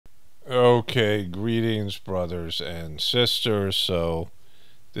Okay, greetings, brothers and sisters. So,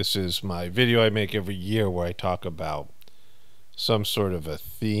 this is my video I make every year where I talk about some sort of a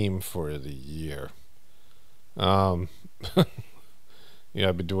theme for the year. Um, yeah,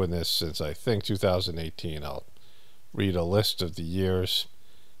 I've been doing this since I think 2018. I'll read a list of the years,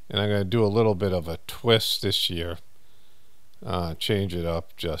 and I'm going to do a little bit of a twist this year, change it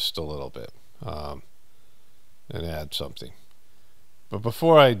up just a little bit, and add something. But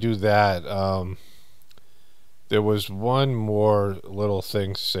before I do that, there was one more little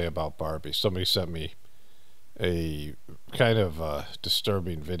thing to say about Barbie. Somebody sent me a kind of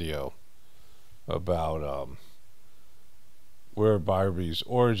disturbing video about where Barbie's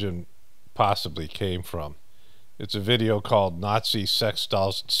origin possibly came from. It's a video called Nazi Sex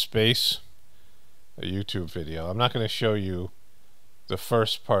Dolls in Space, a YouTube video. I'm not going to show you the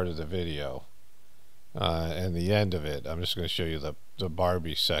first part of the video and the end of it. I'm just going to show you the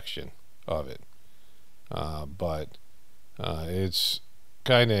Barbie section of it. But it's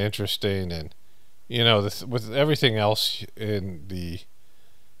kind of interesting, and you know, with everything else in the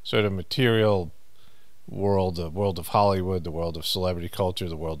sort of material world, the world of Hollywood, the world of celebrity culture,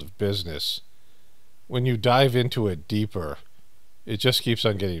 the world of business, when you dive into it deeper, it just keeps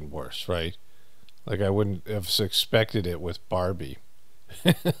on getting worse, right? Like, I wouldn't have expected it with Barbie.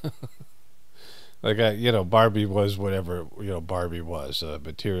 Like, Barbie was whatever, Barbie was, a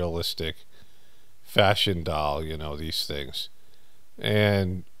materialistic fashion doll, these things.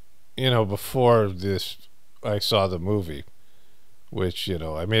 And, before this, I saw the movie, which,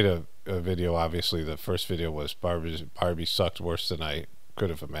 I made a video. Obviously, the first video was Barbie sucked worse than I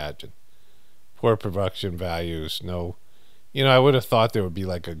could have imagined. Poor production values, no, I would have thought there would be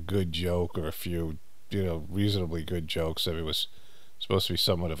like a good joke or a few, reasonably good jokes. I mean, it was supposed to be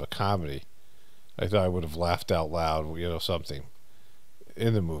somewhat of a comedy. I thought I would have laughed out loud, something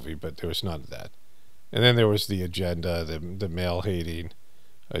in the movie, but there was none of that. And then there was the agenda, the male-hating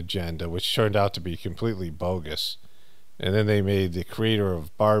agenda, which turned out to be completely bogus. And then they made the creator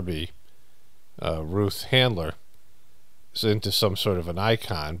of Barbie, Ruth Handler, into some sort of an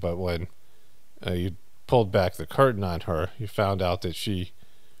icon. But when you pulled back the curtain on her, you found out that she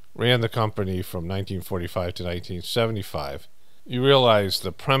ran the company from 1945 to 1975. You realize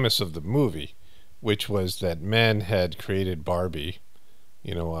the premise of the movie, which was that men had created Barbie,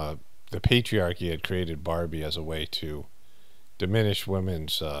 the patriarchy had created Barbie as a way to diminish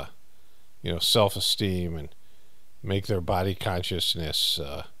women's, self-esteem and make their body consciousness,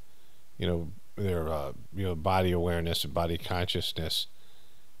 their, body awareness and body consciousness,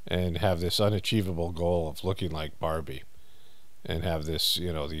 and have this unachievable goal of looking like Barbie, and have this,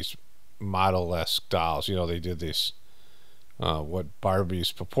 these model-esque dolls. They did this, what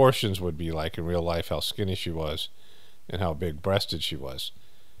Barbie's proportions would be like in real life, how skinny she was, and how big-breasted she was.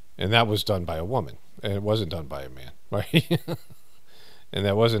 And that was done by a woman, and it wasn't done by a man, right? And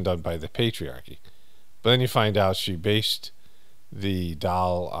that wasn't done by the patriarchy. But then you find out she based the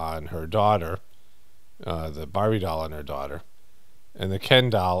doll on her daughter, the Barbie doll on her daughter, and the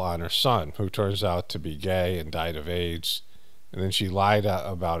Ken doll on her son, who turns out to be gay and died of AIDS. And then she lied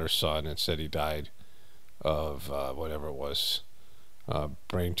about her son and said he died of whatever it was,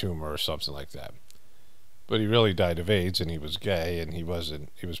 brain tumor or something like that. But he really died of AIDS, and he was gay, and he was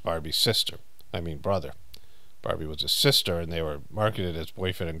Barbie's brother. Barbie was his sister, and they were marketed as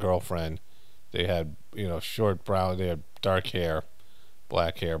boyfriend and girlfriend. They had, short brown, they had dark hair,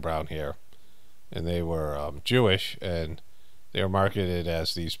 black hair, brown hair, and they were Jewish, and they were marketed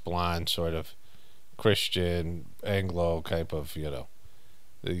as these blonde sort of Christian, Anglo type of,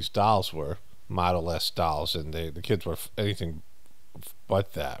 these dolls were model-esque dolls, and the kids were anything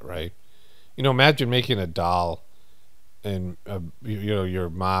but that, right? Imagine making a doll, and your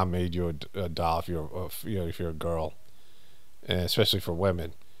mom made you a doll if you're a girl, and especially for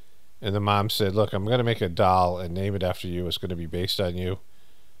women. And the mom said, "Look, I'm going to make a doll and name it after you. It's going to be based on you,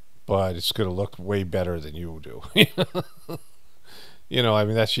 but it's going to look way better than you do."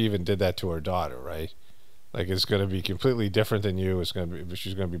 That she even did that to her daughter, right? Like, it's going to be completely different than you. She's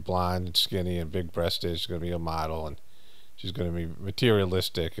going to be blonde and skinny and big-breasted. She's going to be a model, and she's going to be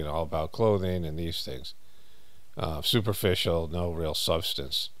materialistic and all about clothing and these things. Superficial, no real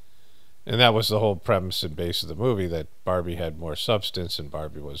substance. And that was the whole premise and base of the movie, that Barbie had more substance, and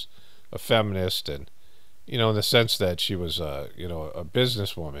Barbie was a feminist, and, in the sense that she was, a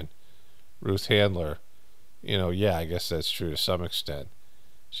businesswoman, Ruth Handler, yeah, I guess that's true to some extent.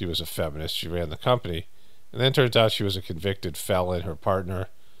 She was a feminist. She ran the company. And then it turns out she was a convicted felon. Her partner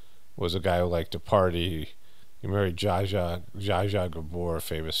was a guy who liked to party. He married Zsa Zsa Gabor, a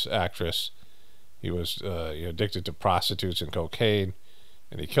famous actress. He was addicted to prostitutes and cocaine.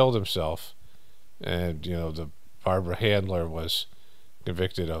 and he killed himself. And the Barbara handler was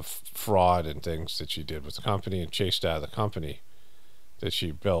convicted of fraud and things that she did with the company and chased out of the company that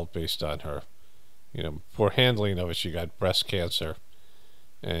she built based on her poor handling of it. She got breast cancer,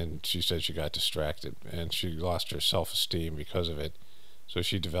 and she said she got distracted and she lost her self-esteem because of it. So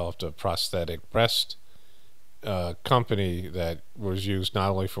she developed a prosthetic breast company that was used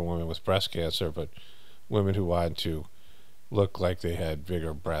not only for women with breast cancer, but women who wanted to look like they had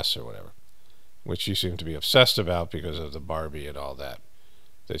bigger breasts or whatever, which she seemed to be obsessed about because of the Barbie and all that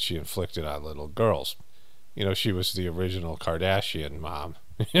she inflicted on little girls. She was the original Kardashian mom.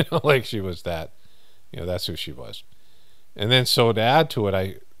 Like she was that. That's who she was. And then, so to add to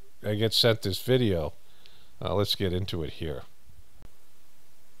it, I get sent this video. Let's get into it here.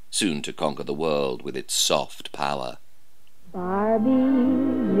 Soon to conquer the world with its soft power. Barbie,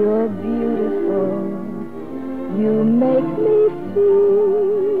 you're beautiful. You make me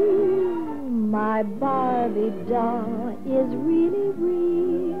feel my Barbie doll is really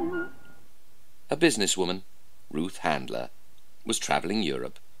real. A businesswoman, Ruth Handler, was traveling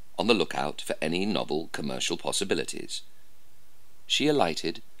Europe on the lookout for any novel commercial possibilities. She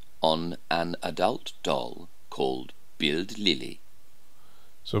alighted on an adult doll called Beard Lily.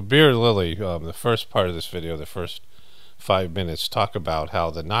 So Beard Lily, the first part of this video, the first 5 minutes, talk about how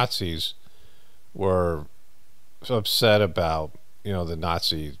the Nazis were upset about, the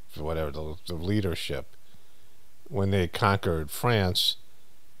Nazi, whatever, the leadership. When they conquered France,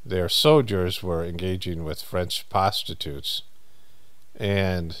 their soldiers were engaging with French prostitutes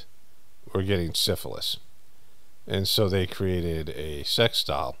and were getting syphilis. And so they created a sex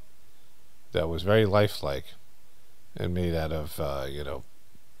doll that was very lifelike and made out of,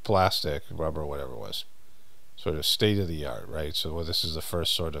 plastic, rubber, whatever it was. Sort of state of the art, right? So this is the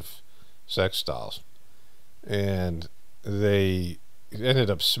first sort of sex dolls. And they ended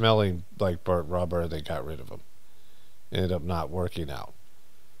up smelling like burnt rubber. They got rid of them. Ended up not working out.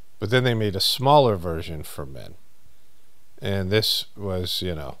 But then they made a smaller version for men. And this was,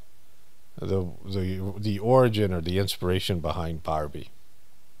 the origin or the inspiration behind Barbie.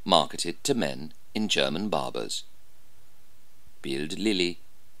 Marketed to men in German barbers. Beard Lily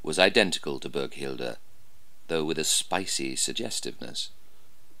was identical to Burghilde, though with a spicy suggestiveness.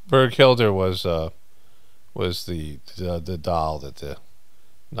 Burghilde was the doll that the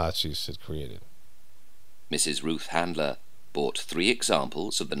Nazis had created. Mrs. Ruth Handler bought 3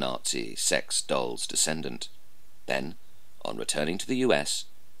 examples of the Nazi sex doll's descendant. Then, on returning to the US,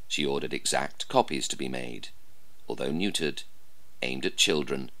 she ordered exact copies to be made, although neutered, aimed at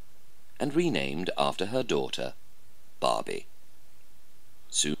children, and renamed after her daughter, Barbie.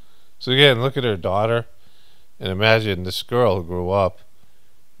 Soon. So again, look at her daughter, and imagine this girl who grew up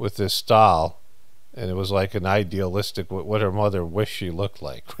with this doll, and it was like an idealistic what her mother wished she looked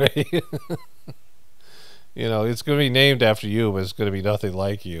like, right? It's going to be named after you, but it's going to be nothing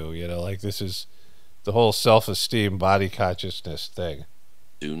like you. Like this is the whole self-esteem, body consciousness thing.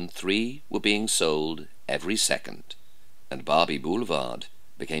 Soon 3 were being sold every second, and Barbie Boulevard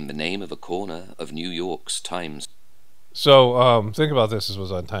became the name of a corner of New York's Times. So think about this. This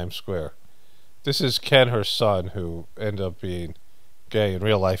was on Times Square. This is Ken, her son, who ended up being gay. In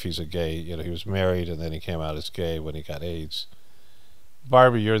real life, he's a gay. He was married, and then he came out as gay when he got AIDS.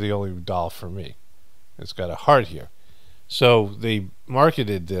 Barbie, you're the only doll for me. It's got a heart here. So they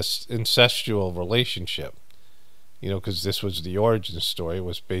marketed this incestual relationship, because this was the origin story. It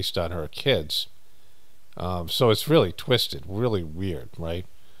was based on her kids. So it's really twisted, really weird, right?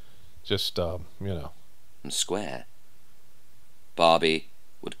 Just, Square. Barbie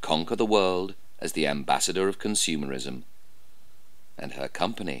would conquer the world as the ambassador of consumerism, and her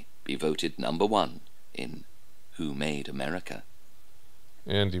company be voted #1 in Who Made America.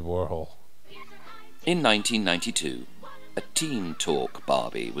 Andy Warhol. In 1992, a Teen Talk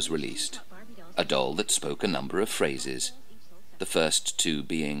Barbie was released, a doll that spoke a number of phrases, the first 2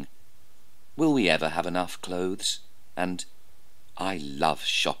 being, "Will we ever have enough clothes?" and "I love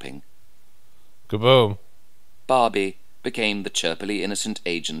shopping." Kaboom. Barbie became the chirpily innocent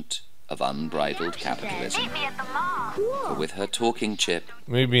agent of unbridled capitalism. For with her talking chip,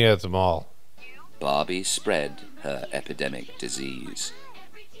 Meet me at the mall. Barbie spread her epidemic disease,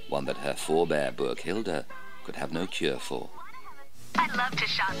 one that her forebear Burghilde could have no cure for. I love to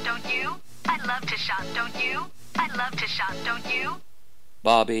shop, don't you? I love to shop, don't you? I love to shop, don't you?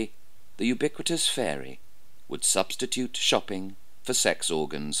 Barbie, the ubiquitous fairy, would substitute shopping for sex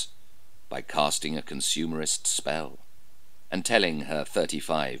organs by casting a consumerist spell and telling her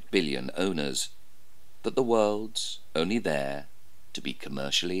 35 billion owners that the world's only there to be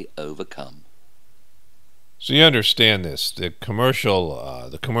commercially overcome. So you understand this, the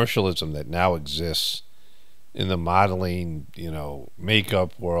commercialism that now exists in the modeling,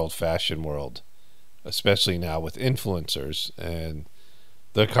 makeup world, fashion world, especially now with influencers and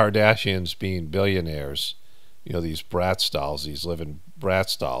the Kardashians being billionaires, these Bratz dolls, these living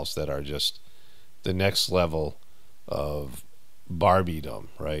Bratz dolls that are just the next level of Barbiedom,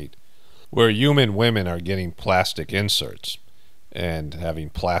 right? Where human women are getting plastic inserts and having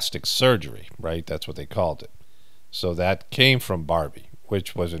plastic surgery, right? That's what they called it. So that came from Barbie,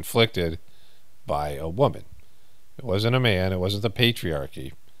 which was inflicted by a woman. It wasn't a man. It wasn't the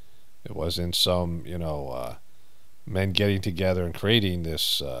patriarchy. It wasn't some, men getting together and creating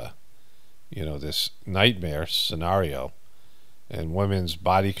this, this nightmare scenario, and women's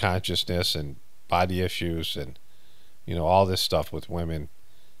body consciousness and body issues and, all this stuff with women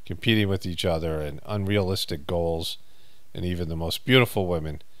competing with each other and unrealistic goals, and even the most beautiful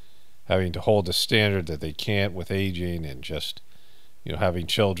women having to hold a standard that they can't with aging and just, having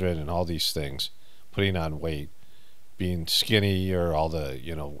children and all these things, putting on weight, being skinny, or all the,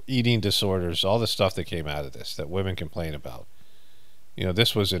 eating disorders, all the stuff that came out of this that women complain about.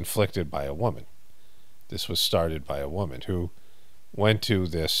 This was inflicted by a woman. This was started by a woman who went to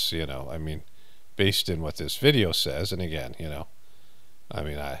this, based in what this video says. And again,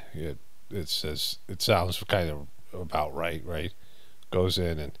 it says, it sounds kind of about right? Goes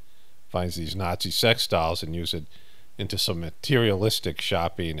in and finds these Nazi sex dolls and use it into some materialistic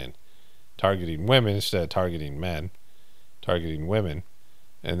shopping and targeting women instead of targeting men, targeting women.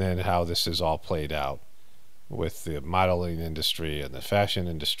 And then how this is all played out with the modeling industry and the fashion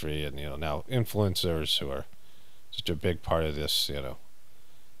industry, and now influencers who are such a big part of this,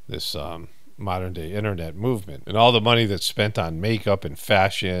 this modern day internet movement, and all the money that's spent on makeup and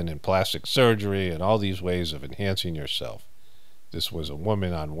fashion and plastic surgery and all these ways of enhancing yourself. This was a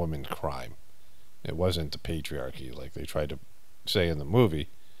woman on woman crime. It wasn't the patriarchy like they tried to say in the movie.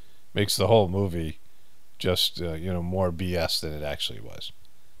 Makes the whole movie just more BS than it actually was.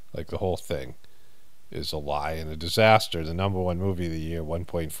 Like the whole thing is a lie and a disaster. The #1 movie of the year,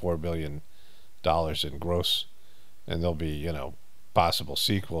 $1.4 billion in gross, and there'll be possible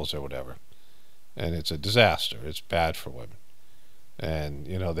sequels or whatever. And it's a disaster. It's bad for women. And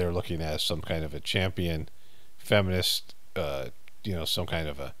they're looking at some kind of a champion feminist, some kind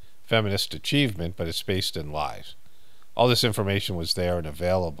of a feminist achievement, but it's based in lies. All this information was there and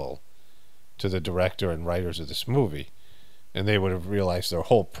available to the director and writers of this movie, and they would have realized their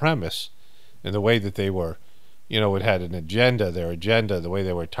whole premise and the way that they were, it had an agenda, their agenda, the way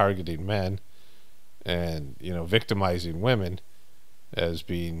they were targeting men and, victimizing women as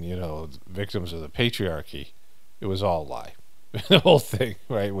being, victims of the patriarchy. It was all a lie. The whole thing,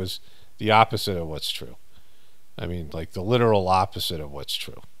 right, was the opposite of what's true. Like the literal opposite of what's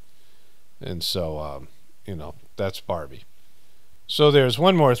true. And so, that's Barbie. So there's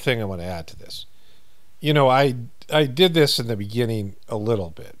one more thing I want to add to this. I did this in the beginning a little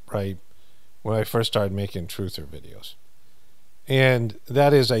bit, right, when I first started making truther videos. And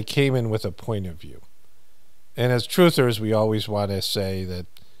that is, I came in with a point of view. And as truthers, we always want to say that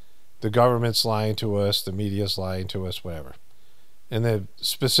the government's lying to us, the media's lying to us, whatever. And the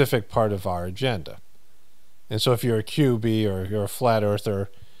specific part of our agenda. And so if you're a QB or you're a flat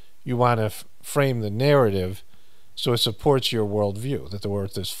earther, you want to frame the narrative so it supports your worldview, that the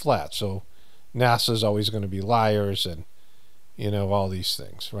earth is flat. So NASA's always going to be liars and, all these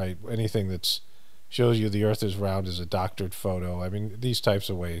things, right? Anything that shows you the earth is round is a doctored photo. These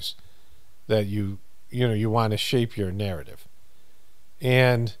types of ways that you want to shape your narrative.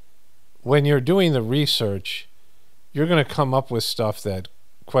 And when you're doing the research, you're going to come up with stuff that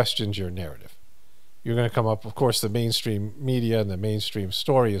questions your narrative. You're going to come up, of course, the mainstream media and the mainstream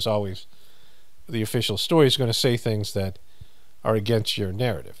story is always, the official story is going to say things that are against your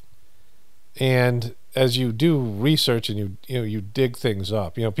narrative. And as you do research and you dig things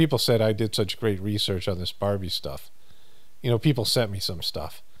up, people said I did such great research on this Barbie stuff. People sent me some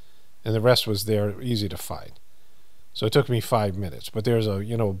stuff, and the rest was there, easy to find. So it took me 5 minutes. But there's a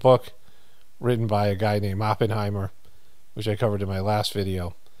book written by a guy named Oppenheimer, which I covered in my last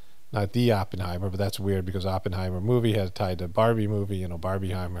video. Not the Oppenheimer, but that's weird because Oppenheimer movie had tied to Barbie movie,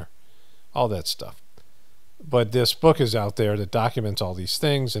 Barbieheimer, all that stuff. But this book is out there that documents all these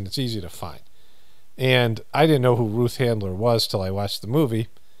things, and it's easy to find. And I didn't know who Ruth Handler was till I watched the movie.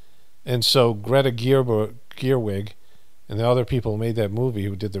 And so Greta Gerwig and the other people who made that movie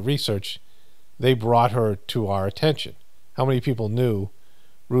who did the research, they brought her to our attention. How many people knew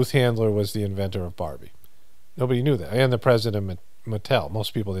Ruth Handler was the inventor of Barbie? Nobody knew that. And the president of Mattel.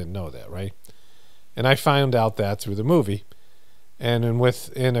 Most people didn't know that, right? And I found out that through the movie. And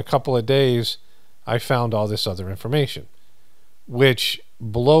within a couple of days, I found all this other information, which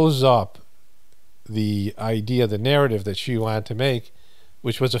blows up the idea, the narrative that she wanted to make,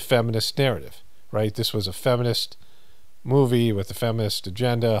 which was a feminist narrative, right? This was a feminist movie with a feminist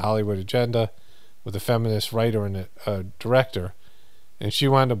agenda, Hollywood agenda, with a feminist writer and a director. And she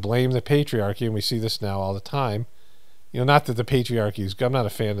wanted to blame the patriarchy, and we see this now all the time. Not that the patriarchy is, I'm not a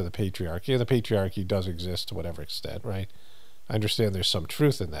fan of the patriarchy. The patriarchy does exist to whatever extent, right? I understand there's some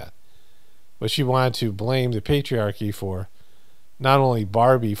truth in that. But she wanted to blame the patriarchy for not only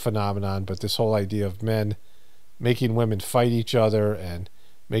Barbie phenomenon, but this whole idea of men making women fight each other and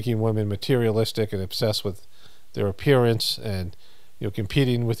making women materialistic and obsessed with their appearance and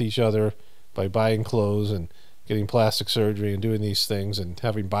competing with each other by buying clothes and getting plastic surgery and doing these things and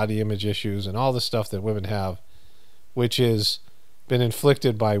having body image issues and all the stuff that women have, which has been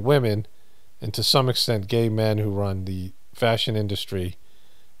inflicted by women and to some extent gay men who run the fashion industry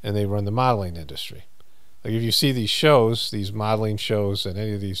and they run the modeling industry. Like if you see these shows, these modeling shows and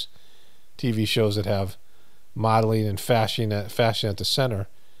any of these TV shows that have modeling and fashion at the center,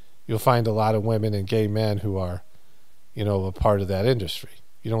 you'll find a lot of women and gay men who are, a part of that industry.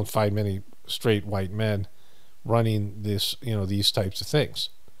 You don't find many straight white men running this, these types of things.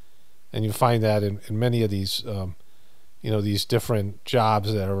 And you find that in many of these, these different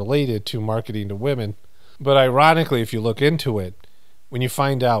jobs that are related to marketing to women. But ironically, if you look into it, when you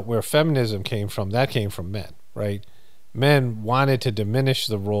find out where feminism came from, that came from men, right? Men wanted to diminish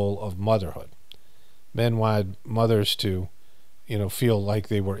the role of motherhood. Men wanted mothers to, feel like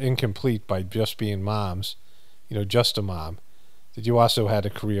they were incomplete by just being moms, just a mom, that you also had a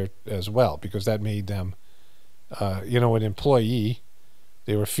career as well, because that made them, an employee.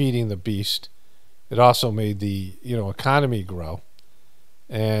 They were feeding the beast. It also made the, economy grow,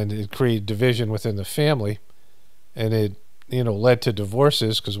 and it created division within the family, and it, led to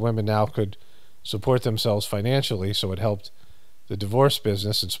divorces because women now could support themselves financially, so it helped the divorce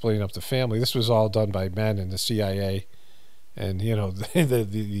business and splitting up the family. This was all done by men in the CIA, and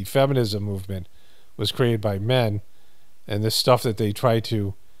the feminism movement was created by men, and this stuff that they tried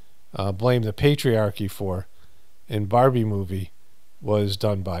to blame the patriarchy for in Barbie movie was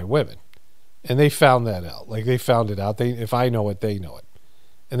done by women, and they found that out. Like they found it out. If I know it, they know it,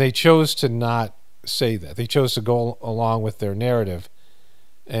 and they chose to not say that. They chose to go along with their narrative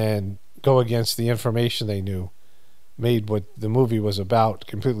and go against the information they knew made what the movie was about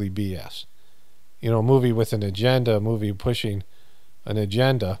completely BS. A movie with an agenda, a movie pushing an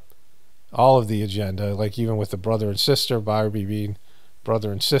agenda, all of the agenda, like even with the brother and sister, Barbie being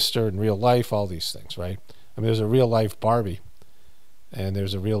brother and sister in real life, all these things, right? I mean, there's a real life Barbie and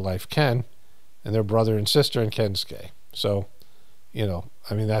there's a real life Ken, and they're brother and sister, and Ken's gay. So,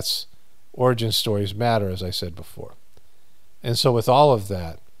 that's origin stories matter, as I said before. And so with all of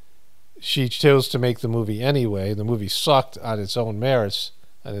that, she chose to make the movie anyway. The movie sucked on its own merits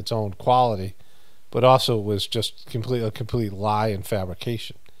and its own quality, but also was just a complete lie and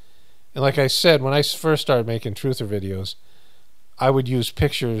fabrication. And like I said, when I first started making truther videos, I would use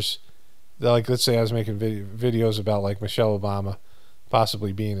pictures that, like, let's say I was making videos about like Michelle Obama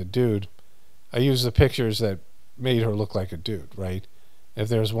possibly being a dude. I used the pictures that made her look like a dude, right? If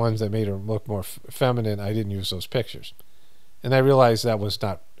there's ones that made her look more feminine, I didn't use those pictures. And I realized that was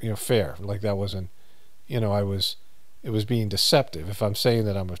not, fair. Like that wasn't, it was being deceptive. If I'm saying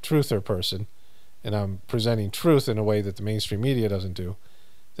that I'm a truther person and I'm presenting truth in a way that the mainstream media doesn't do,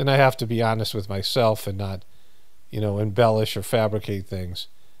 then I have to be honest with myself and not, embellish or fabricate things.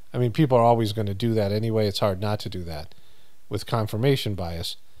 I mean, people are always going to do that anyway. It's hard not to do that with confirmation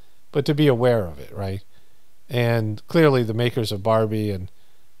bias, but to be aware of it, right? And clearly the makers of Barbie and,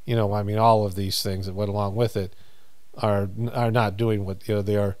 all of these things that went along with it are not doing what,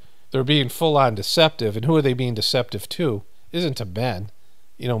 they're being full on deceptive. And who are they being deceptive to? Isn't to men.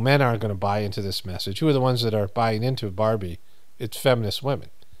 Men aren't going to buy into this message. Who are the ones that are buying into Barbie? It's feminist women.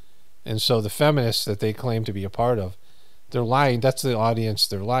 And so the feminists that they claim to be a part of, they're lying. That's the audience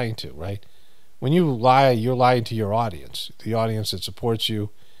they're lying to, right? When you lie, you're lying to your audience, the audience that supports you,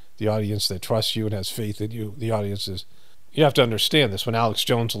 the audience that trusts you and has faith in you, the audiences. You have to understand this. When Alex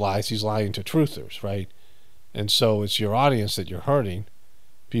Jones lies, he's lying to truthers, right? And so it's your audience that you're hurting.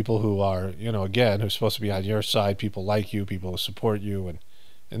 People who are, again, who's supposed to be on your side, people like you, people who support you,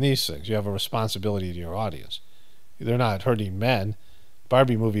 and these things. You have a responsibility to your audience. They're not hurting men.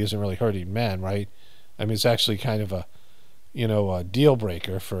 Barbie movie isn't really hurting men, right? I mean, it's actually kind of a deal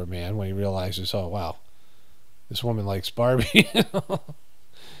breaker for a man when he realizes, oh, wow, this woman likes Barbie.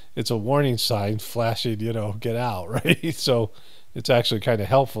 It's a warning sign flashing, get out, right? So it's actually kind of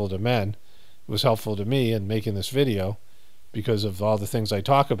helpful to men. It was helpful to me in making this video because of all the things I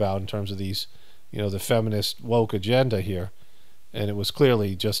talk about in terms of these the feminist woke agenda here, and it was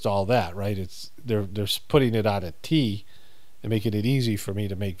clearly just all that, right? They're putting it on a tee and making it easy for me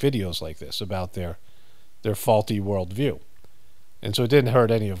to make videos like this about their faulty worldview. And so it didn't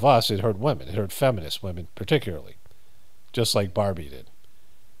hurt any of us, it hurt women. It hurt feminist women particularly, just like Barbie did.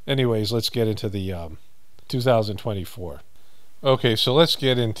 Anyways, let's get into the 2024. Okay, so let's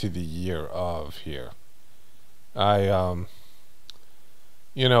get into the year of here. I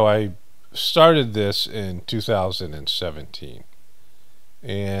started this in 2017,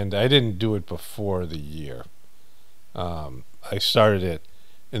 and I didn't do it before the year. I started it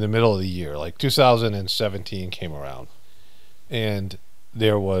in the middle of the year, like 2017 came around, and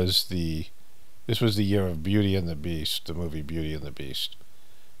this was the year of Beauty and the Beast, the movie Beauty and the Beast,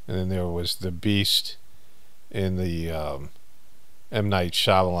 and then there was the Beast in the M. Night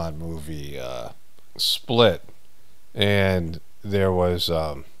Shyamalan movie Split, and there was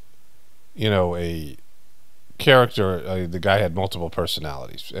a character, the guy had multiple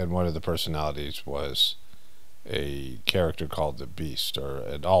personalities, and one of the personalities was a character called the Beast, or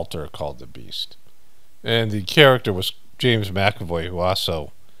an alter called the Beast. And the character was James McAvoy, who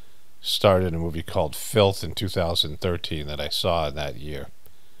also starred in a movie called Filth in 2013 that I saw in that year,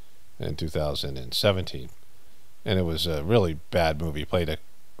 in 2017. And it was a really bad movie. He played a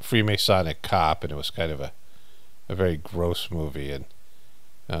Freemasonic cop, and it was kind of a very gross movie, and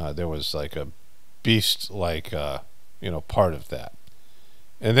there was like a beast-like part of that.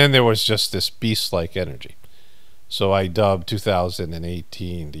 And then there was just this beast-like energy. So I dubbed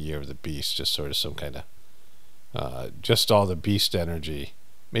 2018 the year of the beast, just sort of some kind of just all the beast energy,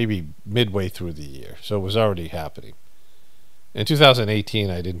 maybe midway through the year. So it was already happening. In 2018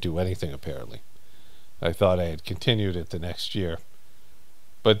 I didn't do anything, apparently. I thought I had continued it the next year.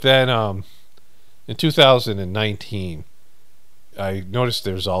 But then in 2019 I noticed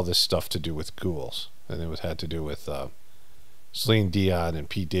there's all this stuff to do with ghouls, and it had to do with Celine Dion and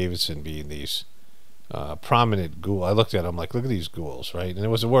Pete Davidson being these prominent ghoul. I looked at them like, look at these ghouls, right? And it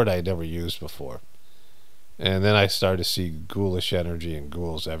was a word I had never used before. And then I started to see ghoulish energy and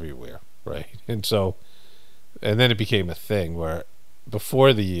ghouls everywhere, right? And then it became a thing where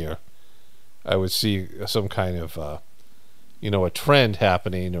before the year I would see some kind of a trend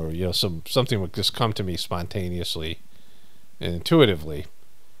happening, or something would just come to me spontaneously and intuitively,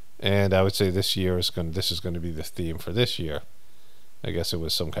 and I would say this is going to be the theme for this year. I guess it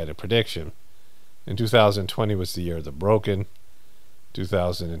was some kind of prediction. In 2020 was the year of the broken.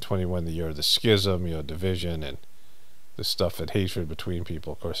 2021 the year of the schism, division, and the stuff and hatred between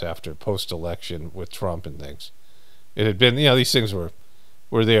people. Of course, after post-election with Trump and things, it had been these things were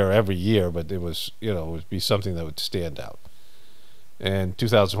there every year, but it was it would be something that would stand out. And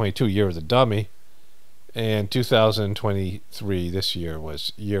 2022 year of the dummy. And 2023, this year,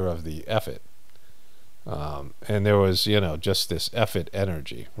 was year of the F it. And there was, just this F it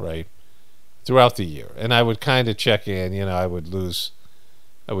energy, right, throughout the year. And I would kind of check in, I would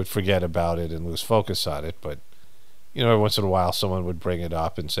forget about it and lose focus on it. But, every once in a while someone would bring it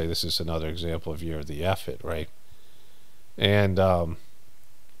up and say, this is another example of year of the F it, right? And I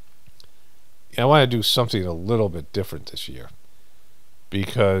want to do something a little bit different this year,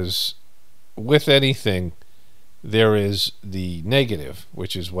 because with anything, there is the negative,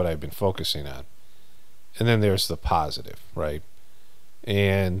 which is what I've been focusing on, and then there's the positive, right?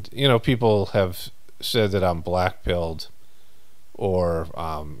 And people have said that I'm black-pilled or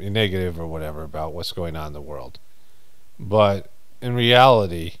negative or whatever about what's going on in the world, but in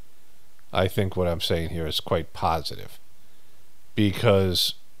reality I think what I'm saying here is quite positive,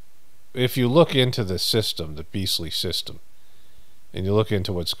 because if you look into the system, the beastly system, and you look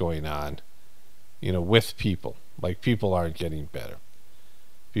into what's going on with people, like, people aren't getting better,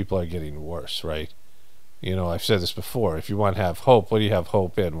 people are getting worse, right? I've said this before. If you want to have hope, what do you have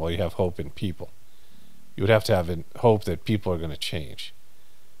hope in? Well, you have hope in people. You would have to have hope that people are going to change.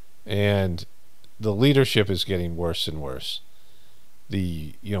 And the leadership is getting worse and worse.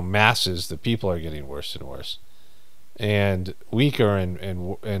 The masses, the people are getting worse and worse, and weaker,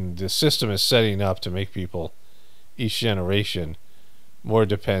 and the system is setting up to make people, each generation, more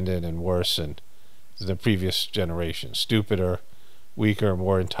dependent and worse than the previous generation, stupider, weaker,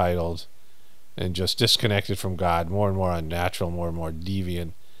 more entitled, and just disconnected from God, more and more unnatural, more and more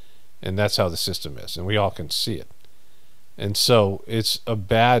deviant. And that's how the system is, and we all can see it. And so it's a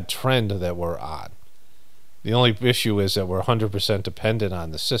bad trend that we're on. The only issue is that we're 100% dependent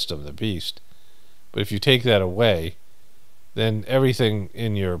on the system, the beast. But if you take that away, then everything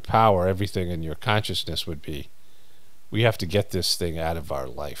in your power, everything in your consciousness would be, we have to get this thing out of our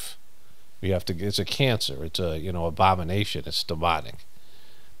life. It's a cancer. It's a, abomination. It's demonic.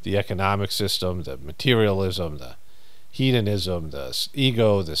 the economic system, the materialism, the hedonism, the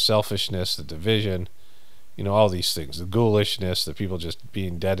ego, the selfishness, the division, all these things, the ghoulishness, the people just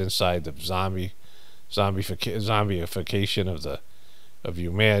being dead inside, the zombification of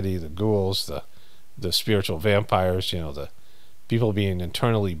humanity, the ghouls, the spiritual vampires, the people being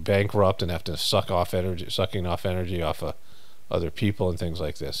internally bankrupt and have to sucking off energy off of other people and things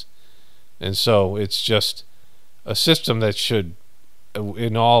like this. And so it's just a system that should,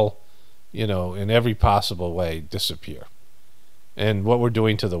 in every possible way, disappear. And what we're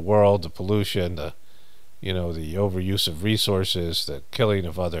doing to the world, the pollution, the overuse of resources, the killing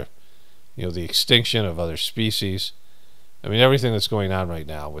of other, the extinction of other species. I mean, everything that's going on right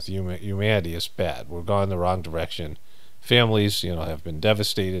now with humanity is bad. We're going the wrong direction. Families, have been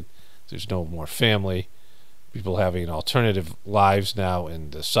devastated. There's no more family. People having alternative lives now in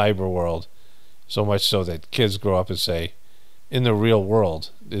the cyber world, so much so that kids grow up and say, in the real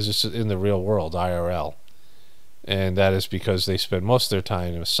world, is this in the real world, IRL? And that is because they spend most of their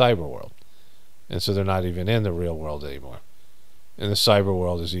time in a cyber world. And so they're not even in the real world anymore. And the cyber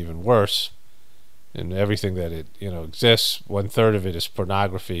world is even worse. And everything that it exists, 1/3 of it is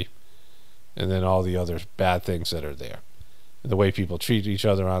pornography, and then all the other bad things that are there. And the way people treat each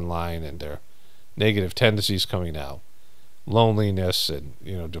other online and their negative tendencies coming out. Loneliness and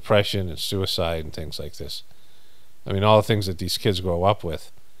depression and suicide and things like this. I mean, all the things that these kids grow up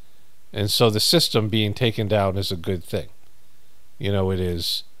with. And so the system being taken down is a good thing. It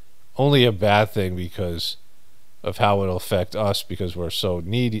is only a bad thing because of how it'll affect us, because we're so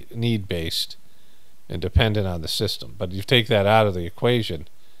need-based and dependent on the system. But if you take that out of the equation,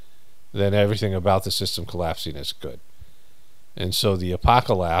 then everything about the system collapsing is good. And so the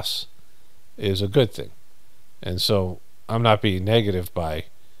apocalypse is a good thing. And so I'm not being negative by,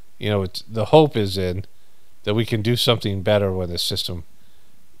 the hope is in that we can do something better when the system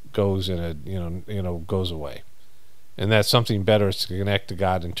goes goes away. And that something better is to connect to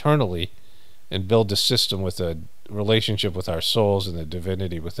God internally and build a system with a relationship with our souls and the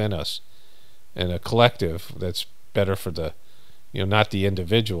divinity within us, and a collective that's better for the, not the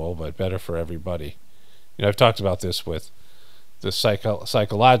individual, but better for everybody. I've talked about this with the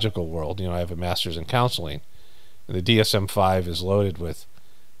psychological world. I have a master's in counseling, and the DSM-5 is loaded with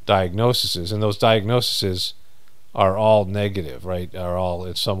diagnoses, and those diagnoses are all negative, right? Are all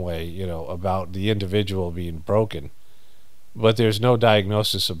in some way, about the individual being broken. But there's no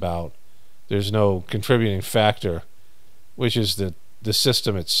diagnosis about, there's no contributing factor, which is that the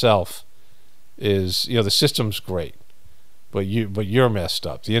system itself is, the system's great, but you're messed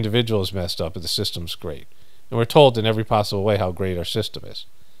up. The individual is messed up, but the system's great. And we're told in every possible way how great our system is,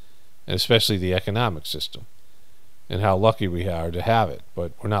 and especially the economic system, and how lucky we are to have it.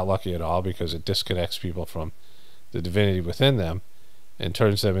 But we're not lucky at all, because it disconnects people from the divinity within them and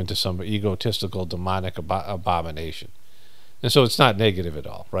turns them into some egotistical, demonic abomination. And so it's not negative at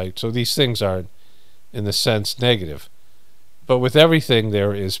all, right? So these things aren't, in the sense, negative. But with everything,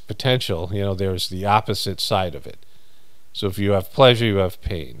 there is potential. There's the opposite side of it. So if you have pleasure, you have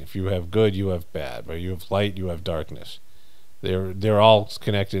pain. If you have good, you have bad. Right? You have light, you have darkness. They're all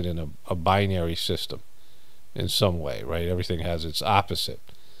connected in a binary system in some way, right? Everything has its opposite.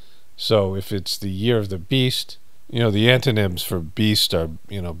 So if it's the year of the beast, the antonyms for beast are,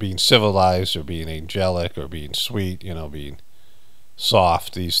 being civilized, or being angelic, or being sweet, being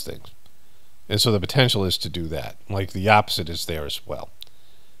soft, these things. And so the potential is to do that. Like the opposite is there as well,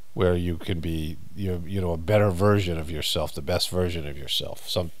 where you can be, a better version of yourself, the best version of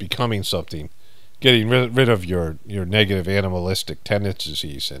yourself, becoming something, getting rid of your negative animalistic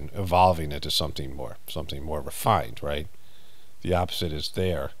tendencies and evolving into something more refined, right? The opposite is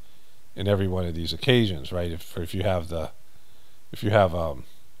there in every one of these occasions, right? If you have a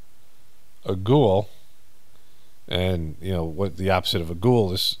ghoul, and what the opposite of a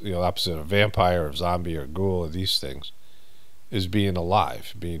ghoul is, opposite of a vampire or zombie or ghoul, or these things, is being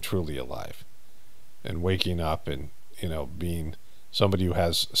alive, being truly alive, and waking up, and being somebody who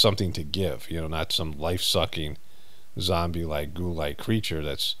has something to give, not some life-sucking zombie-like, ghoul-like creature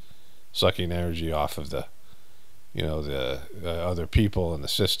that's sucking energy off of the other people in the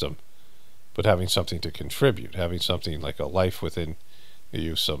system, but having something to contribute, having something like a life within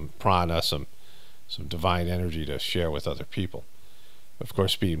you, some prana, some divine energy to share with other people. Of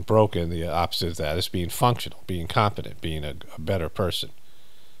course, being broken, the opposite of that is being functional, being competent, being a better person.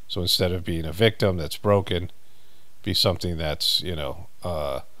 So instead of being a victim that's broken, be something that's,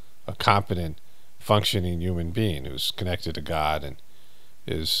 a competent, functioning human being who's connected to God and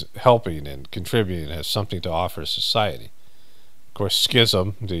is helping and contributing and has something to offer society. Of course,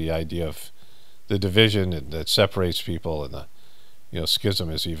 schism, the idea of the division that separates people, and schism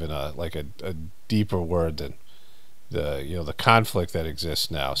is even a deeper word than the conflict that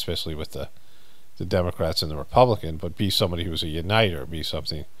exists now, especially with the Democrats and the Republican, but be somebody who's a uniter, be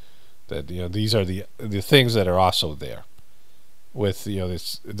something that these are the things that are also there with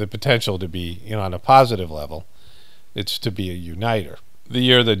the potential to be on a positive level. It's to be a uniter. The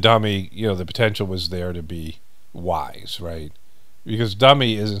year the dummy, the potential was there to be wise, right? Because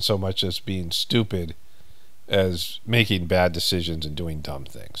dummy isn't so much as being stupid as making bad decisions and doing dumb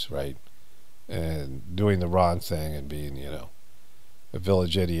things, right? And doing the wrong thing and being a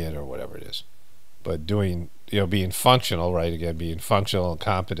village idiot or whatever it is. But doing being functional, right? Again, being functional and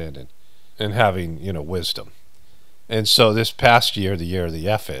competent and having wisdom. And so this past year, the year of the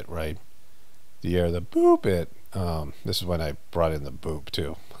F it, right? The year of the boop it. This is when I brought in the boop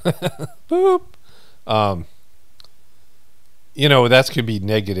too. Boop. That could be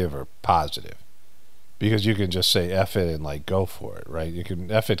negative or positive, because you can just say F it and go for it, right?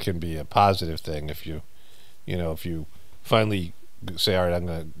 F it can be a positive thing if you finally say, all right, I'm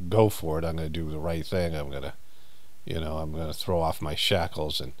going to go for it. I'm going to do the right thing. I'm going to throw off my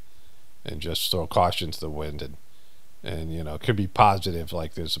shackles and just throw caution to the wind and it could be positive.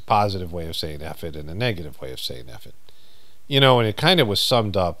 Like there's a positive way of saying F it and a negative way of saying F it. And it kind of was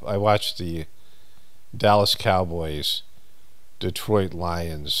summed up. I watched the Dallas Cowboys Detroit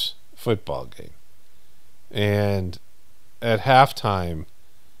Lions football game, and at halftime,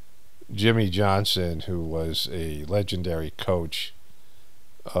 Jimmy Johnson, who was a legendary coach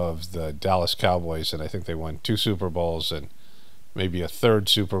of the Dallas Cowboys, and I think they won 2 Super Bowls and maybe a 3rd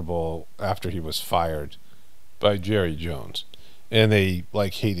Super Bowl after he was fired by Jerry Jones. And they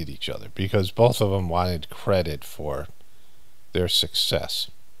hated each other because both of them wanted credit for their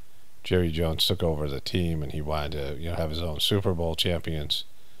success. Jerry Jones took over the team and he wanted to have his own Super Bowl champions.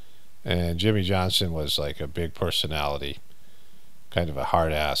 And Jimmy Johnson was a big personality, kind of a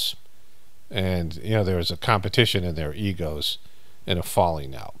hard ass. And there was a competition in their egos and a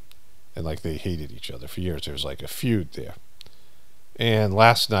falling out, and they hated each other for years. There was a feud there. And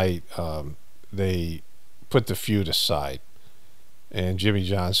last night they put the feud aside, and Jimmy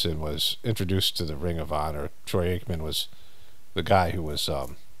Johnson was introduced to the Ring of Honor. Troy Aikman was the guy who was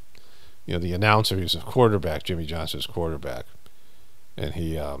the announcer. He was a quarterback, Jimmy Johnson's quarterback, and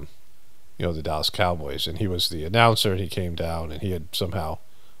he the Dallas Cowboys, and he was the announcer. And he came down and he had somehow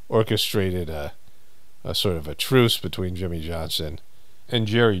orchestrated a sort of a truce between Jimmy Johnson and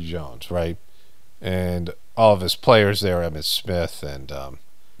Jerry Jones, right? And all of his players there, Emmitt Smith and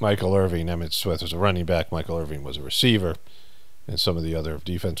Michael Irvin. Emmitt Smith was a running back, Michael Irvin was a receiver, and some of the other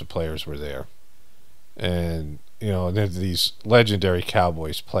defensive players were there. And and then these legendary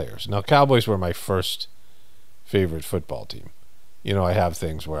Cowboys players. Now, Cowboys were my first favorite football team. I have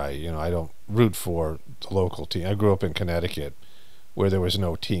things where I don't root for the local team. I grew up in Connecticut where there was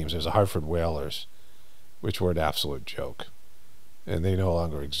no teams. There's a Hartford Whalers, which were an absolute joke. And they no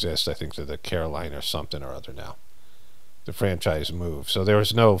longer exist. I think they're the Carolina or something or other now. The franchise moved. So there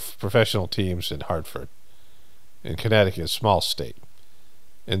was no professional teams in Hartford. In Connecticut, a small state.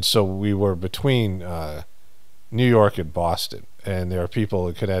 And so we were between New York and Boston. And there are people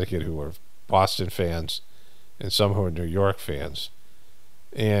in Connecticut who were Boston fans and some who were New York fans.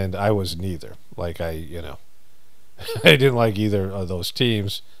 And I was neither. I didn't like either of those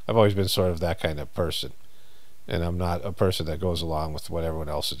teams. I've always been sort of that kind of person. And I'm not a person that goes along with what everyone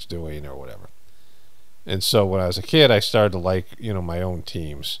else is doing or whatever. And so when I was a kid, I started to like, my own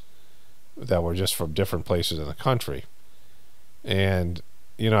teams that were just from different places in the country. And,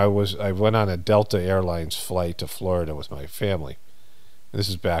 I went on a Delta Airlines flight to Florida with my family. And this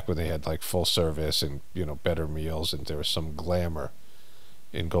is back when they had full service and, better meals, and there was some glamour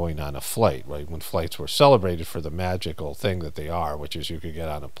in going on a flight, right? When flights were celebrated for the magical thing that they are, which is you could get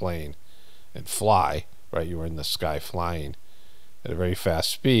on a plane and fly, right? You were in the sky flying at a very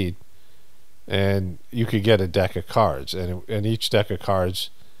fast speed, and you could get a deck of cards, and each deck of cards,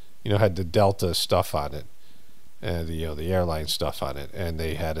 had the Delta stuff on it, and the airline stuff on it, and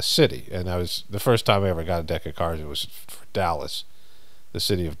they had a city. And I was the first time I ever got a deck of cards. It was for Dallas, the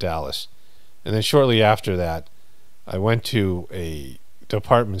city of Dallas, and then shortly after that, I went to a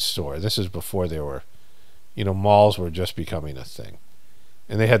department store. This is before there were, malls were just becoming a thing,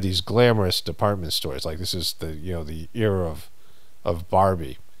 and they had these glamorous department stores. This is the era of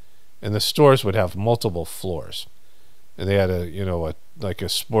Barbie, and the stores would have multiple floors, and they had a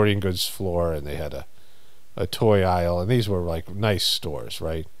sporting goods floor, and they had a toy aisle, and these were nice stores,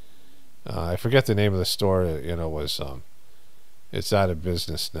 right? I forget the name of the store. Was it's out of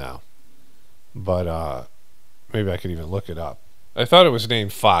business now, but maybe I could even look it up. I thought it was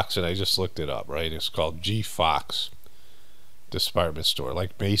named Fox, and I just looked it up, right? It's called G Fox. department store,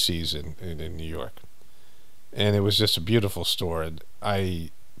 like Macy's in New York. And it was just a beautiful store. And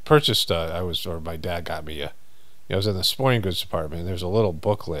I purchased, my dad got me I was in the sporting goods department, and there's a little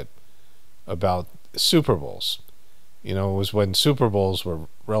booklet about Super Bowls. It was when Super Bowls were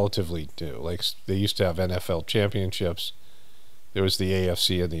relatively new. Like, they used to have NFL championships. There was the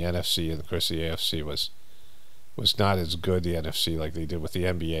AFC and the NFC, and of course the AFC was not as good, the NFC, like they did with the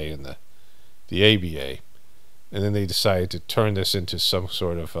NBA and the ABA. And then they decided to turn this into some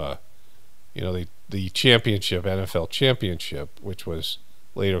sort of, the championship, NFL championship, which was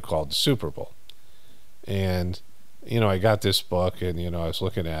later called the Super Bowl. And, I got this book, and, I was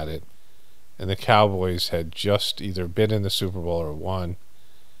looking at it, and the Cowboys had just either been in the Super Bowl or won,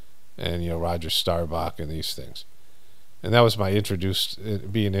 and, Roger Staubach and these things. And that was my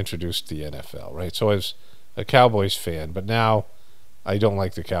being introduced to the NFL, right? So I was a Cowboys fan, but now I don't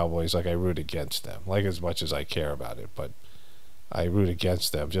like the Cowboys. Like, I root against them, like as much as I care about it, but I root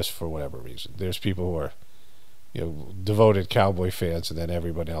against them just for whatever reason. There's people who are, devoted Cowboy fans, and then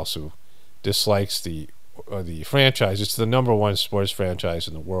everyone else who dislikes the franchise. It's the number one sports franchise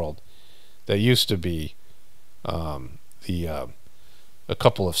in the world. That used to be a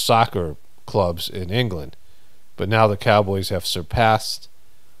couple of soccer clubs in England, but now the Cowboys have surpassed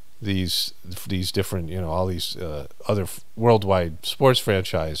these different, all these other worldwide sports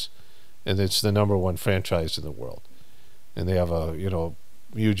franchise, and it's the number one franchise in the world. And they have a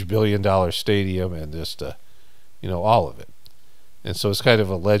huge $1 billion stadium, and just all of it. And so it's kind of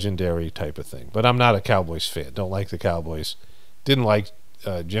a legendary type of thing. But I'm not a Cowboys fan. Don't like the Cowboys. Didn't like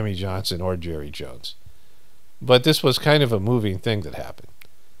Jimmy Johnson or Jerry Jones. But this was kind of a moving thing that happened.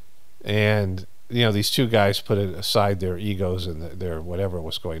 And, these two guys put aside their egos and their whatever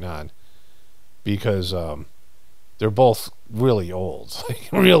was going on, because they're both really old,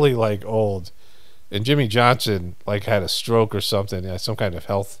 really old. And Jimmy Johnson had a stroke or something, some kind of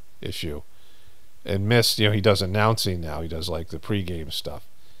health issue, and missed, he does announcing now. He does the pregame stuff.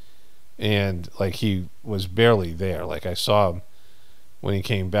 And he was barely there. I saw him when he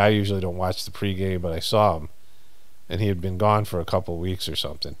came back. I usually don't watch the pregame, but I saw him, and he had been gone for a couple of weeks or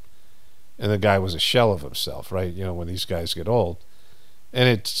something. And the guy was a shell of himself, right? When these guys get old. And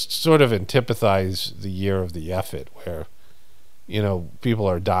it sort of antipathized the year of the effort, where, people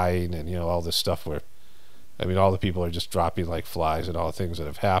are dying, and, all this stuff where, all the people are just dropping like flies, and all the things that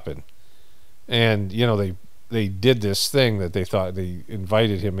have happened. And, they did this thing that they thought, they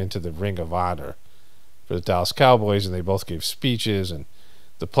invited him into the Ring of Honor for the Dallas Cowboys, and they both gave speeches, and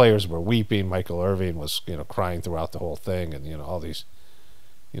the players were weeping. Michael Irvin was, crying throughout the whole thing, and, all these,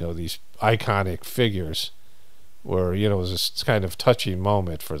 these iconic figures were, it was this kind of touching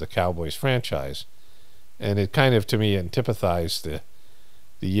moment for the Cowboys franchise. And it kind of, to me, antipathized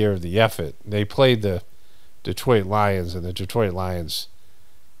the year of the effort. They played the Detroit Lions, and the Detroit Lions,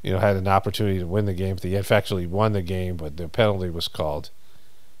 had an opportunity to win the game. They actually won the game, but the penalty was called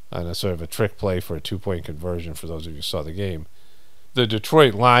on a sort of a trick play for a 2-point conversion, for those of you who saw the game. The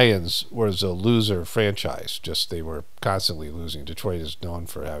Detroit Lions was a loser franchise. Just, they were constantly losing. Detroit is known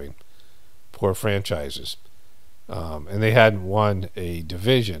for having poor franchises. And they hadn't won a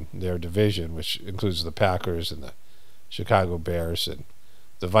division, their division, which includes the Packers and the Chicago Bears and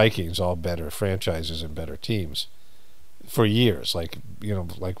the Vikings, all better franchises and better teams, for years, like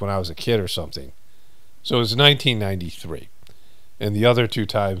when I was a kid or something. So it was 1993. And the other two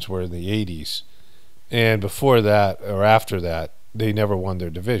times were in the 80s. And before that, or after that, they never won their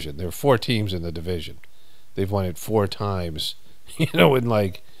division. There were 4 teams in the division. They've won it 4 times,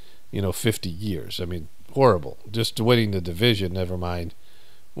 in 50 years. Horrible. Just winning the division, never mind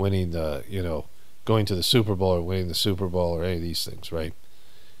winning going to the Super Bowl or winning the Super Bowl or any of these things, right?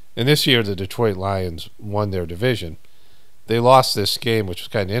 And this year, the Detroit Lions won their division. They lost this game, which was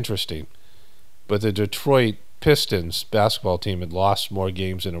kind of interesting. But the Detroit Pistons basketball team had lost more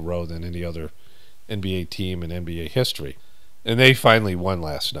games in a row than any other NBA team in NBA history. And they finally won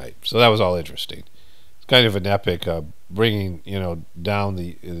last night. So that was all interesting. It's kind of an epic, bringing, down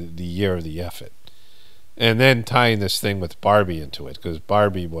the year of the effort. And then tying this thing with Barbie into it, because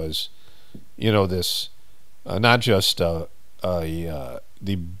Barbie was, this, not just the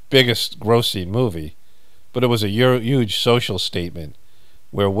biggest grossing movie, but it was a huge social statement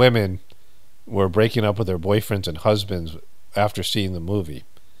where women were breaking up with their boyfriends and husbands after seeing the movie.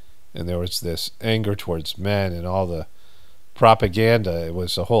 And there was this anger towards men, and all the propaganda. It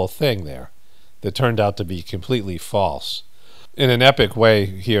was a whole thing there that turned out to be completely false, in an epic way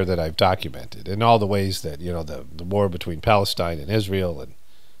here that I've documented, in all the ways that, the war between Palestine and Israel, and,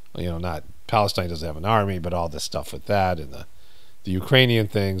 not Palestine doesn't have an army, but all the stuff with that, and the Ukrainian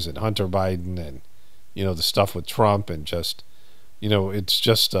things, and Hunter Biden, and, the stuff with Trump, and just it's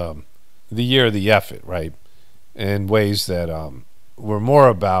just the year of the effort, right? In ways that were more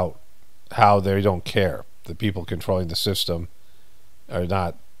about how they don't care. The people controlling the system are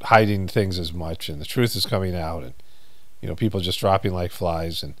not hiding things as much, and the truth is coming out, and people just dropping like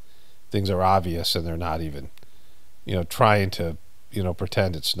flies, and things are obvious, and they're not even trying to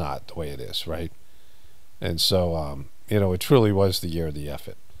pretend it's not the way it is, right? And so it truly was the year of the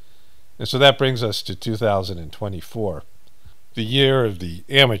effort. And so that brings us to 2024, the year of the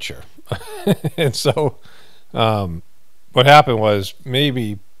amateur. And so what happened was,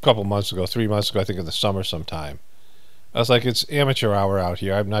 maybe a couple months ago, 3 months ago, I think in the summer sometime, I was like, it's amateur hour out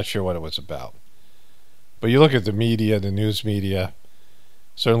here. I'm not sure what it was about. But you look at the media, the news media,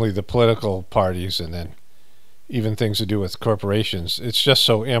 certainly the political parties, and then even things to do with corporations, it's just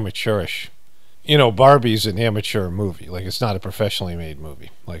so amateurish. Barbie's an amateur movie. Like, it's not a professionally made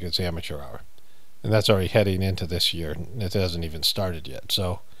movie. Like, it's amateur hour. And that's already heading into this year. It hasn't even started yet.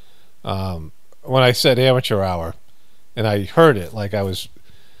 So when I said amateur hour, and I heard it, like I was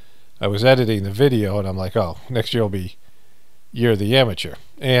editing the video, and I'm like, oh, next year will be year of the amateur.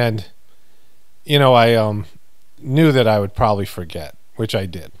 And I knew that I would probably forget, which I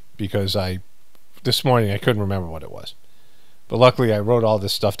did, because this morning I couldn't remember what it was. But luckily I wrote all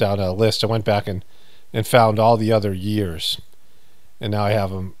this stuff down on a list. I went back and found all the other years, and now I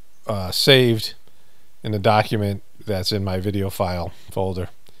have them saved in a document that's in my video file folder,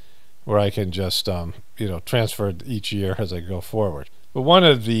 where I can just transfer each year as I go forward. But one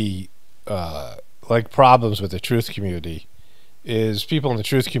of the problems with the truth community is people in the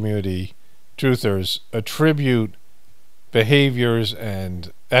truth community, truthers, attribute behaviors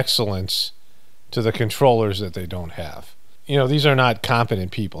and excellence to the controllers that they don't have. These are not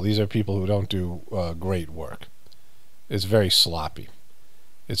competent people. These are people who don't do great work. It's very sloppy.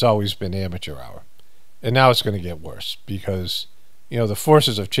 It's always been amateur hour. And now it's going to get worse, because the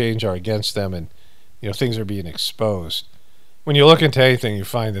forces of change are against them, and things are being exposed. When you look into anything, you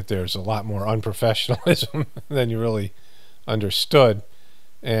find that there's a lot more unprofessionalism than you really understood.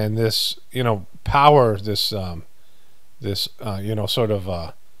 And this power, this sort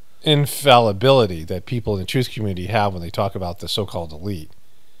of infallibility that people in the truth community have when they talk about the so-called elite.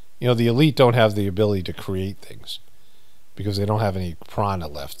 The elite don't have the ability to create things, because they don't have any prana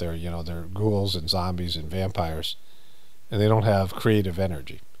left. They're ghouls and zombies and vampires, and they don't have creative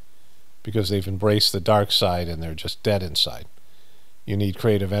energy, because they've embraced the dark side and they're just dead inside. You need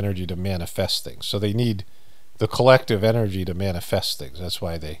creative energy to manifest things. So they need the collective energy to manifest things. That's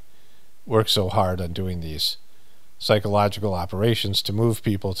why they work so hard on doing these psychological operations to move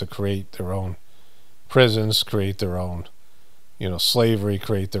people to create their own prisons, create their own, slavery,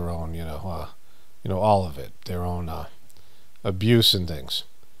 create their own, all of it, their own abuse and things.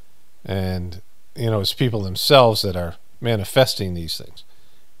 And, it's people themselves that are manifesting these things,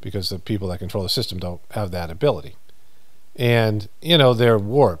 because the people that control the system don't have that ability. And, they're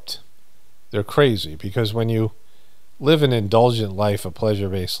warped. They're crazy, because when you live an indulgent life, a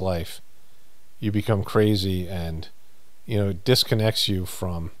pleasure-based life, you become crazy, and it disconnects you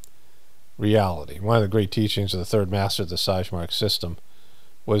from reality. One of the great teachings of the third master of the Sajmark system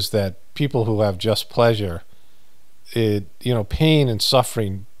was that people who have just pleasure, pain and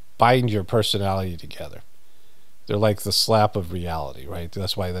suffering bind your personality together. They're like the slap of reality, right?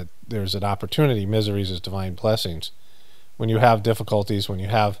 That's why there's an opportunity. Miseries is divine blessings. When you have difficulties, when you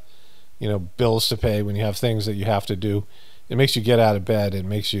have bills to pay, when you have things that you have to do, it makes you get out of bed. It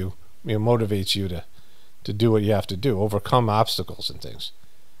makes you, motivates you to do what you have to do, overcome obstacles and things.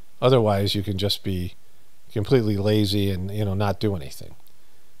 Otherwise, you can just be completely lazy and not do anything.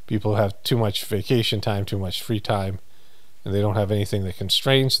 People have too much vacation time, too much free time, and they don't have anything that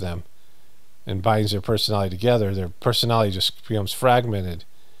constrains them and binds their personality together. Their personality just becomes fragmented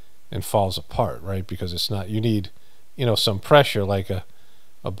and falls apart, right? Because it's not, you need some pressure, like a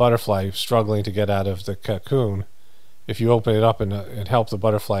butterfly struggling to get out of the cocoon. If you open it up and help the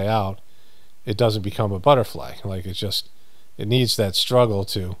butterfly out, it doesn't become a butterfly. Like, it needs that struggle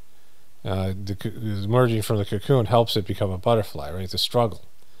to emerging from the cocoon helps it become a butterfly, right? The struggle.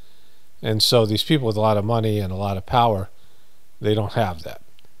 And so these people with a lot of money and a lot of power, they don't have that,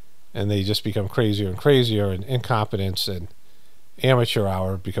 and they just become crazier and crazier, and incompetence and amateur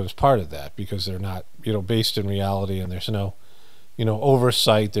hour becomes part of that, because they're not based in reality, and there's no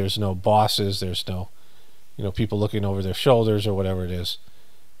oversight, there's no bosses, there's no people looking over their shoulders or whatever it is.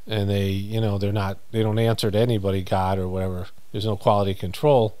 And they don't answer to anybody, God or whatever. There's no quality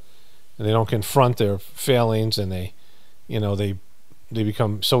control, and they don't confront their failings, and they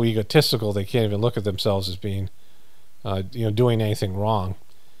become so egotistical they can't even look at themselves as being doing anything wrong,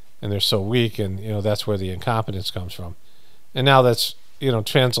 and they're so weak, and that's where the incompetence comes from. And now that's,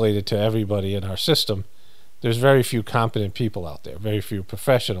 translated to everybody in our system. There's very few competent people out there, very few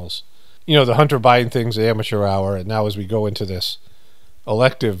professionals. The Hunter Biden thing's the amateur hour, and now as we go into this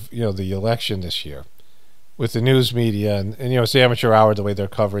elective, the election this year, with the news media, and it's the amateur hour, the way they're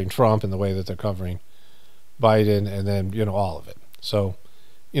covering Trump and the way that they're covering Biden, and then, all of it. So,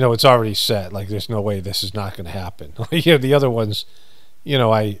 it's already set. Like, there's no way this is not going to happen. The other ones,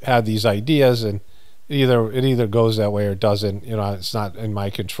 I had these ideas, and it either goes that way or it doesn't. It's not in my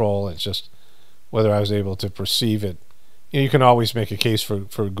control. It's just whether I was able to perceive it. You can always make a case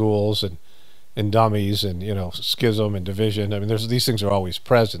for ghouls and dummies and, schism and division. I mean, these things are always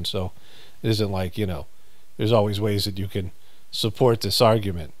present, so it isn't like, there's always ways that you can support this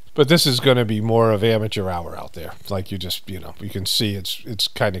argument. But this is going to be more of amateur hour out there. Like, you just, you can see it's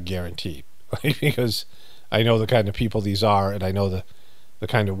kind of guaranteed. Because I know the kind of people these are, and I know the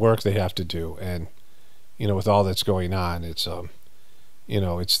kind of work they have to do. And, with all that's going on, it's,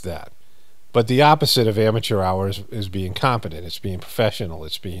 it's that. But the opposite of amateur hours is being competent. It's being professional.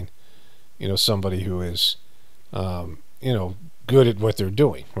 It's being, somebody who is, good at what they're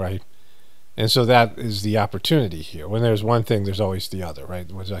doing, right? And so that is the opportunity here. When there's one thing, there's always the other, right?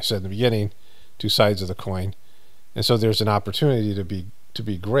 As I said in the beginning, two sides of the coin. And so there's an opportunity to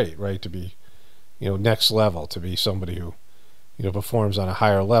be great, right? To be, next level, to be somebody who, performs on a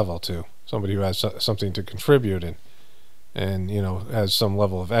higher level, to somebody who has something to contribute and has some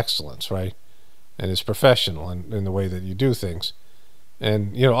level of excellence, right? And is professional in the way that you do things.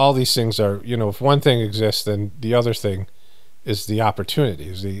 And, all these things are, if one thing exists, then the other thing is the opportunity,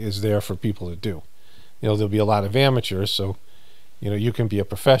 is there for people to do. There'll be a lot of amateurs, so, you can be a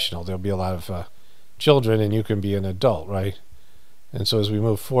professional. There'll be a lot of children, and you can be an adult, right? And so as we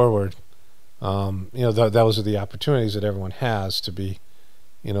move forward, those are the opportunities that everyone has to be,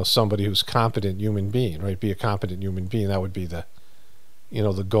 somebody who's competent human being, right? Be a competent human being. That would be the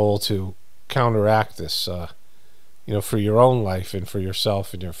goal to counteract this, for your own life and for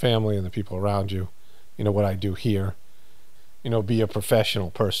yourself and your family and the people around you. What I do here, be a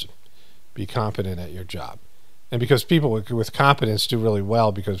professional person, be competent at your job. And because people with competence do really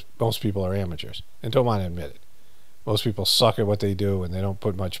well, because most people are amateurs and don't want to admit it. Most people suck at what they do, and they don't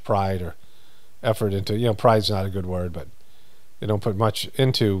put much pride or effort into, pride's not a good word, but they don't put much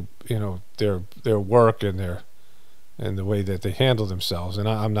into, their work and the way that they handle themselves. And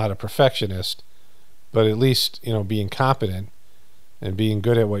I'm not a perfectionist, but at least, being competent and being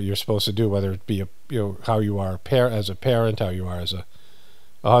good at what you're supposed to do, whether it be how you are as a parent, how you are as a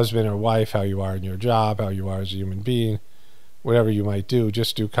husband or wife, how you are in your job, how you are as a human being, whatever you might do,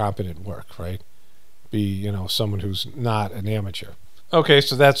 just do competent work, right? Be, someone who's not an amateur. Okay,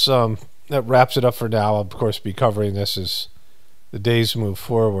 so that wraps it up for now. I'll, of course, be covering this as the days move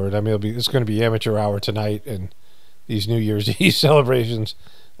forward. I mean, it's going to be amateur hour tonight and these New Year's Eve celebrations.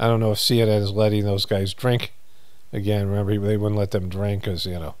 I don't know if CNN is letting those guys drink again. Remember, they wouldn't let them drink because,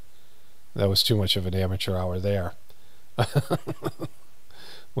 that was too much of an amateur hour there.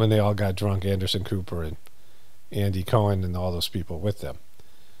 When they all got drunk, Anderson Cooper and Andy Cohen and all those people with them.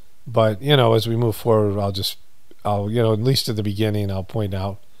 But, as we move forward, I'll at least at the beginning, I'll point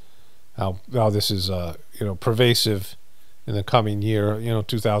out how this is, pervasive in the coming year.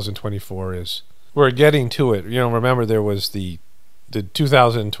 2024 is, we're getting to it. Remember there was the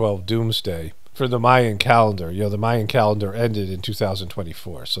 2012 doomsday for the Mayan calendar. The Mayan calendar ended in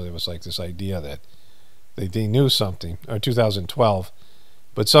 2024. So there was like this idea that they knew something, or 2012,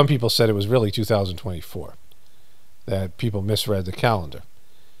 but some people said it was really 2024, that people misread the calendar.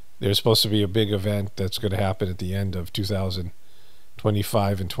 There's supposed to be a big event that's going to happen at the end of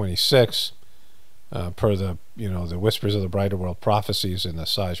 2025 and 26, per the the Whispers of the Brighter World prophecies in the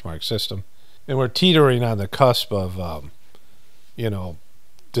Sajmark system, and we're teetering on the cusp of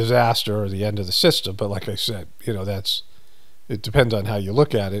disaster or the end of the system. But like I said, it depends on how you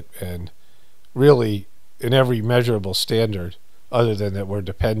look at it, and really in every measurable standard, other than that we're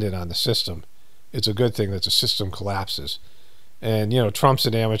dependent on the system, it's a good thing that the system collapses. And, Trump's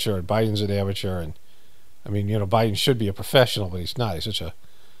an amateur and Biden's an amateur. And, I mean, Biden should be a professional, but he's not. He's such a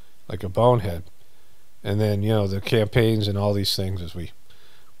bonehead. And then, the campaigns and all these things as we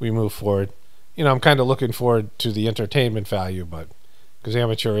move forward. I'm kind of looking forward to the entertainment value, but because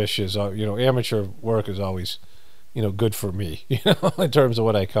amateurish is, amateur work is always, good for me, in terms of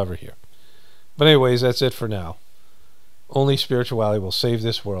what I cover here. But anyways, that's it for now. Only spirituality will save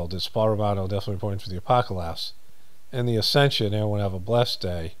this world. It's Paul Romano, definitely reporting for the Apocalypse and the Ascension. Everyone have a blessed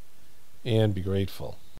day and be grateful.